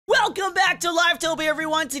Welcome back to Livetopia,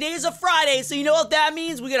 everyone. Today is a Friday, so you know what that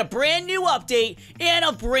means? We got a brand new update and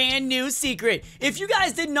a brand new secret. If you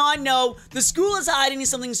guys did not know, the school is hiding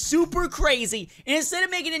something super crazy, and instead of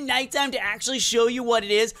making it nighttime to actually show you what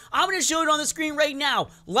it is, I'm going to show it on the screen right now.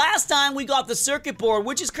 Last time we got the circuit board,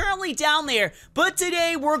 which is currently down there, but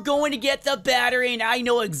today we're going to get the battery, and I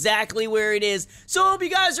know exactly where it is. So I hope you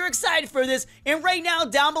guys are excited for this, and right now,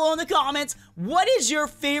 down below in the comments, what is your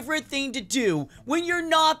favorite thing to do when you're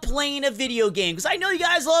not playing a video game? Because I know you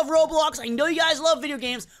guys love Roblox, I know you guys love video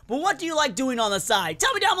games, but what do you like doing on the side?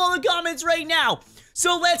 Tell me down below in the comments right now.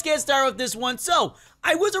 So let's get started with this one. So,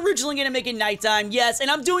 I was originally going to make it nighttime, yes,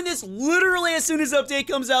 and I'm doing this literally as soon as the update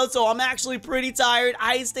comes out, so I'm actually pretty tired.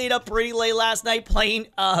 I stayed up pretty late last night playing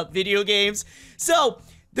video games. So,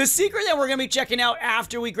 the secret that we're going to be checking out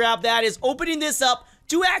after we grab that is opening this up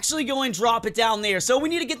to actually go and drop it down there. So we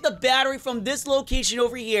need to get the battery from this location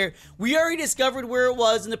over here. We already discovered where it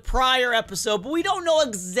was in the prior episode, but we don't know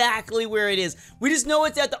exactly where it is. We just know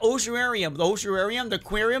it's at the oceanarium. The oceanarium, the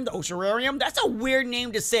aquarium, the oceanarium. That's a weird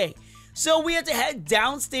name to say. So we have to head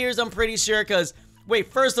downstairs, I'm pretty sure, because,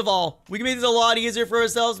 wait, first of all, we can make this a lot easier for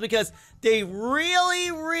ourselves because they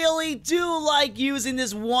really do like using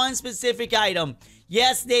this one specific item.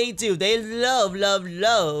 Yes, they do. They love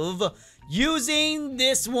using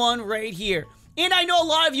this one right here. And I know a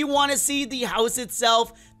lot of you want to see the house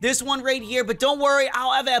itself, this one right here, but don't worry,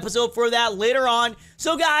 I'll have an episode for that later on.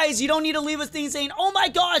 So guys, you don't need to leave a thing saying, oh my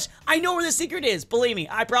gosh, I know where the secret is. Believe me,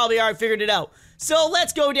 I probably already figured it out. So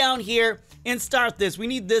let's go down here and start this. We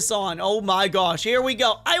need this on. Oh my gosh, here we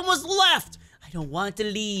go. I almost left. I don't want to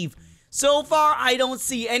leave. So far, I don't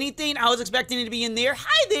see anything. I was expecting it to be in there.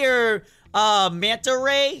 Hi there, manta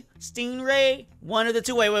ray, stingray, one of the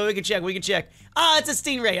two. Wait, we can check. It's a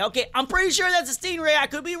stingray. Okay, I'm pretty sure that's a stingray. I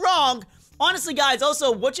could be wrong. Honestly, guys,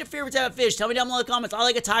 also, what's your favorite type of fish? Tell me down below in the comments. I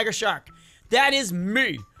like a tiger shark. That is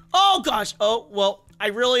me. Oh, gosh. Oh, well, I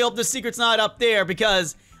really hope the secret's not up there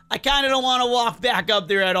because I kind of don't want to walk back up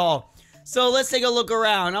there at all. So let's take a look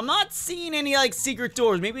around. I'm not seeing any, like, secret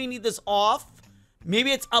doors. Maybe we need this off.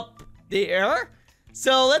 Maybe it's up there.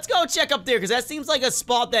 So let's go check up there because that seems like a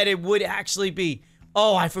spot that it would actually be.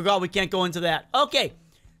 Oh, I forgot we can't go into that. Okay,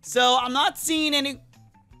 so I'm not seeing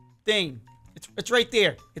anything. It's right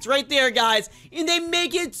there. It's right there, guys. And they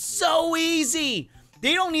make it so easy.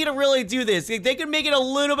 They don't need to really do this. They can make it a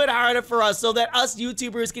little bit harder for us so that us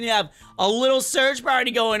YouTubers can have a little search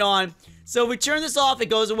party going on. So if we turn this off, it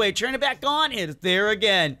goes away. Turn it back on, it's there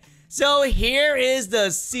again. So here is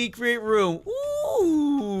the secret room.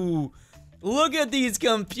 Ooh. Look at these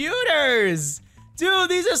computers. Dude,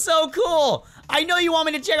 these are so cool. I know you want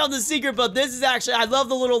me to check out the secret, but this is actually, I love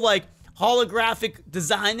the little, like, holographic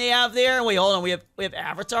design they have there. Wait, hold on, we have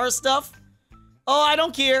avatar stuff? Oh, I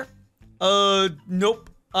don't care. Nope.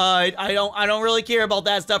 I don't really care about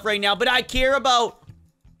that stuff right now, but I care about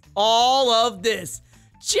all of this.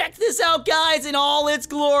 Check this out, guys, in all its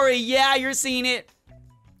glory. Yeah, you're seeing it.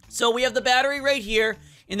 So we have the battery right here,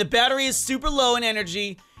 and the battery is super low in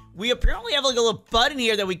energy. We apparently have like a little button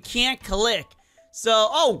here that we can't click. So,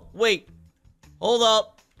 oh, wait. Hold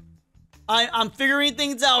up. I'm figuring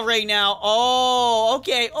things out right now. Oh,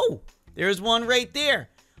 okay. Oh, there's one right there.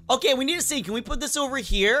 Okay, we need to see. Can we put this over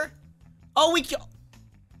here? Oh, we can.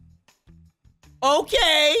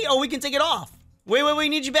 Okay. Oh, we can take it off. Wait, we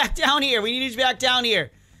need you back down here. We need you back down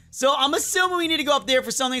here. So, I'm assuming we need to go up there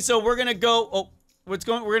for something. So, we're going to go. Oh, we're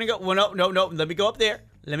going to go. Well, no. Let me go up there.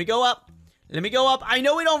 Let me go up. I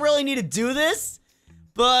know we don't really need to do this,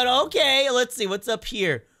 but okay. Let's see. What's up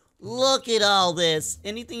here? Look at all this.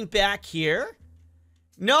 Anything back here?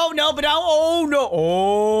 No, but now, oh,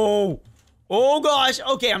 no. Oh, gosh.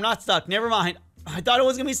 Okay, I'm not stuck. Never mind. I thought it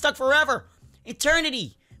was going to be stuck forever.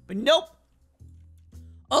 Eternity. But nope.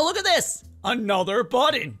 Oh, look at this. Another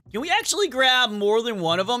button. Can we actually grab more than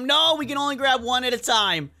one of them? No, we can only grab one at a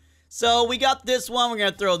time. So we got this one. We're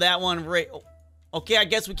going to throw that one right. Oh. Okay, I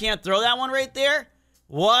guess we can't throw that one right there.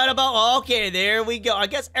 What about, okay, there we go. I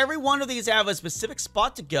guess every one of these have a specific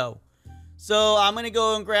spot to go. So I'm going to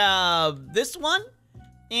go and grab this one.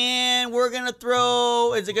 And we're going to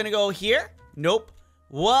throw, is it going to go here? Nope.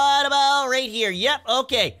 What about right here? Yep,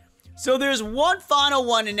 okay. So there's one final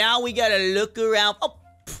one, and now we got to look around. Oh,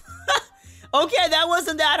 okay, that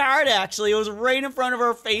wasn't that hard, actually. It was right in front of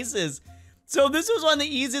our faces. So this was one of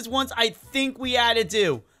the easiest ones I think we had to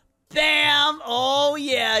do. Bam! Oh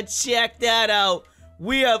yeah, check that out.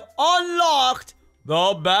 We have unlocked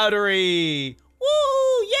the battery.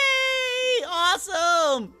 Woo! Yay!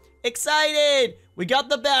 Awesome! Excited! We got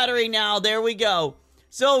the battery now. There we go.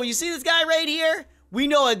 So, you see this guy right here? We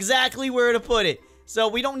know exactly where to put it. So,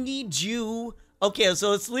 we don't need you Okay,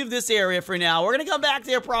 so let's leave this area for now. We're gonna come back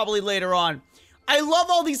there probably later on. I love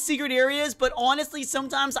all these secret areas, but honestly,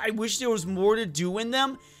 sometimes I wish there was more to do in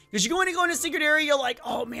them. Because you're going to go in a secret area, you're like,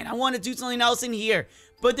 oh man, I want to do something else in here.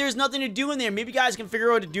 But there's nothing to do in there. Maybe you guys can figure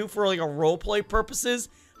out what to do for like a roleplay purposes.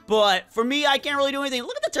 But for me, I can't really do anything.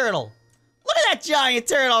 Look at the turtle. Look at that giant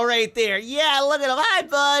turtle right there. Yeah, look at him. Hi,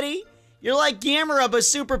 buddy. You're like Gamera, but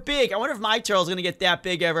super big. I wonder if my turtle's going to get that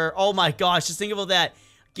big ever. Oh my gosh, just think about that.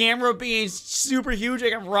 Gamera being super huge, I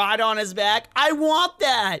can ride on his back. I want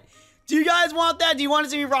that. Do you guys want that? Do you want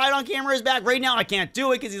to see me ride on Gamera's back? Right now, I can't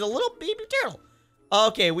do it because he's a little baby turtle.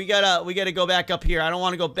 Okay, we gotta go back up here. I don't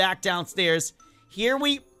want to go back downstairs. Here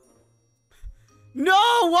we... No,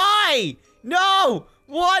 why? No!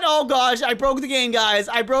 What? Oh gosh, I broke the game, guys.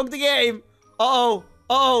 I broke the game. Uh-oh.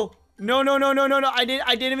 Uh-oh. No.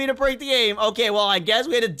 I didn't mean to break the game. Okay, well, I guess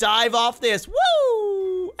we had to dive off this.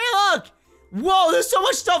 Woo! Hey, look! Whoa, there's so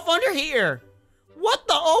much stuff under here. What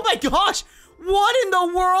the? Oh my gosh! What in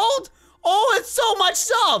the world? Oh, it's so much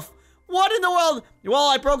stuff. What in the world? Well,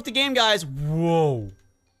 I broke the game, guys. Whoa.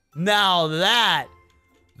 Now that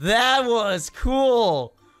was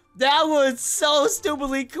cool. That was so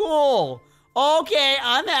stupidly cool. Okay,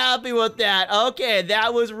 I'm happy with that. Okay,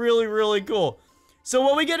 that was really, really cool. So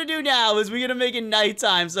what we gotta do now is we gotta make it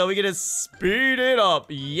nighttime. So we gotta speed it up.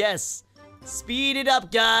 Yes. Speed it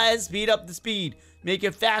up, guys. Speed up the speed. Make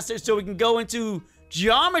it faster so we can go into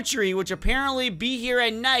geometry, which apparently be here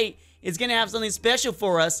at night is gonna have something special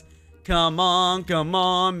for us. Come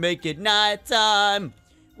on, make it nighttime.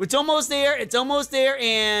 It's almost there,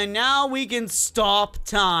 and now we can stop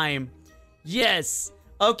time. Yes.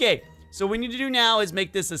 Okay, so what we need to do now is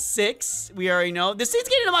make this a 6. We already know. This thing's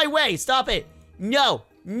getting in my way. Stop it. No.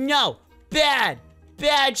 Bad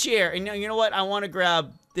chair. And you know what? I want to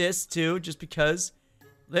grab this too, just because.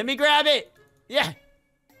 Let me grab it. Yeah.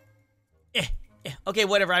 Okay,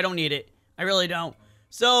 whatever. I don't need it. I really don't.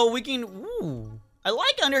 So we can... Ooh. I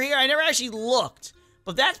like under here. I never actually looked.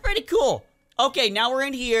 But that's pretty cool. Okay, now we're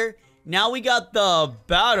in here. Now we got the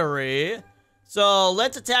battery. So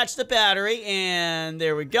let's attach the battery. And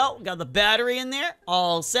there we go. Got the battery in there.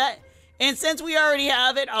 All set. And since we already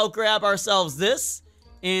have it, I'll grab ourselves this.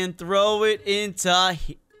 And throw it into...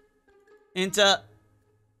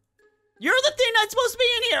 You're the thing that's supposed to be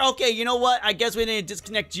in here. Okay, you know what? I guess we need to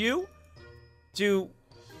disconnect you. To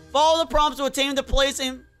follow the prompts to attain the place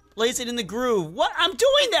and place it in the groove. What? I'm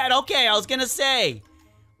doing that. Okay, I was gonna say.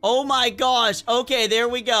 Oh my gosh. Okay, there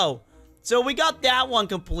we go. So we got that one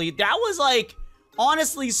complete. That was like,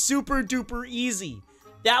 honestly, super duper easy.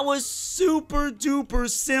 That was super duper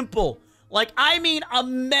simple. Like, I mean,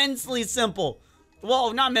 immensely simple.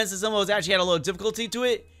 Well, not immensely simple. It actually had a little difficulty to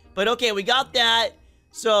it. But okay, we got that.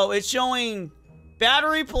 So it's showing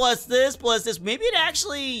battery plus this. Maybe it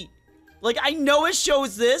actually... Like, I know it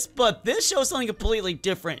shows this, but this shows something completely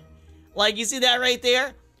different. Like, you see that right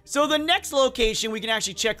there? So the next location we can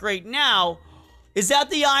actually check right now, is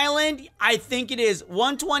that the island? I think it is.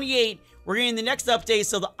 128. We're getting the next update.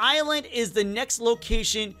 So the island is the next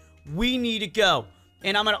location we need to go.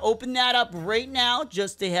 And I'm going to open that up right now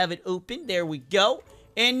just to have it open. There we go.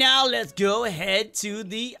 And now let's go ahead to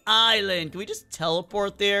the island. Can we just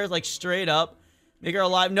teleport there, like, straight up? Make our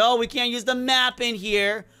life... No, we can't use the map in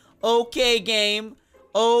here. Okay, game.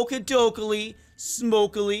 Okey-dokey,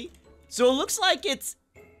 smokily. So it looks like it's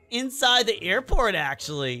inside the airport,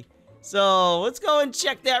 actually. So let's go and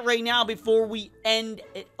check that right now before we end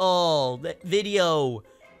it all. That video.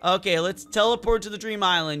 Okay, let's teleport to the Dream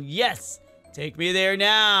Island. Yes. Take me there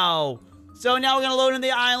now. So now we're going to load in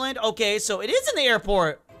the island. Okay, so it is in the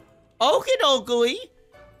airport. Okey-dokey.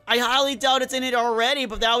 I highly doubt it's in it already,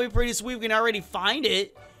 but that would be pretty sweet. We can already find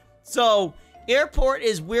it. So... Airport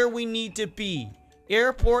is where we need to be.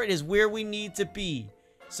 Airport is where we need to be.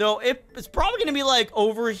 So it's probably going to be like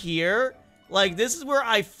over here. Like this is where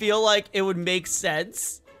I feel like it would make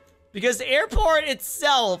sense. Because the airport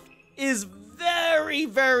itself is very,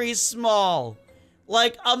 very small.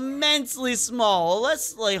 Like immensely small.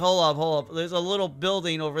 Let's like, hold up. There's a little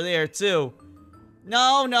building over there too.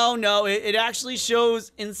 No. It actually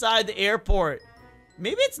shows inside the airport.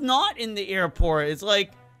 Maybe it's not in the airport. It's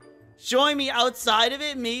like... showing me outside of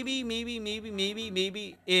it, maybe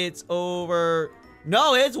it's over.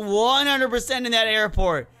 No, it's 100% in that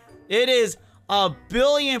airport. It is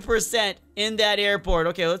 1,000,000,000% in that airport.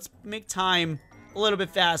 Okay, let's make time a little bit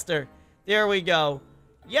faster. There we go.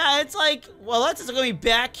 Yeah, it's like, well, that's just gonna be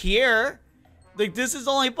back here. Like, this is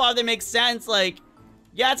the only part that makes sense. Like,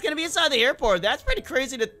 yeah, it's gonna be inside the airport. That's pretty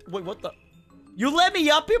crazy to, wait, what the? You let me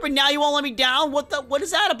up here, but now you won't let me down? What is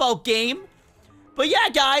that about, game? But yeah,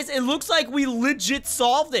 guys, it looks like we legit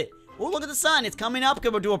solved it. Oh, look at the sun. It's coming up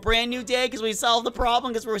because we're doing a brand new day because we solved the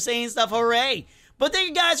problem because we're saying stuff. Hooray. But thank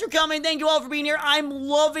you guys for coming. Thank you all for being here. I'm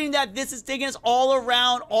loving that this is taking us all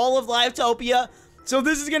around all of Livetopia. So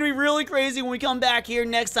this is going to be really crazy when we come back here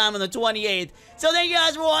next time on the 28th. So thank you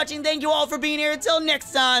guys for watching. Thank you all for being here. Until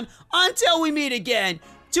next time, until we meet again.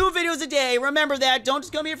 2 videos a day. Remember that. Don't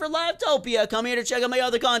just come here for Livetopia. Come here to check out my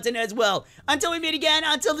other content as well. Until we meet again,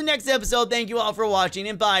 until the next episode, thank you all for watching.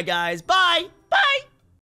 And bye, guys. Bye. Bye.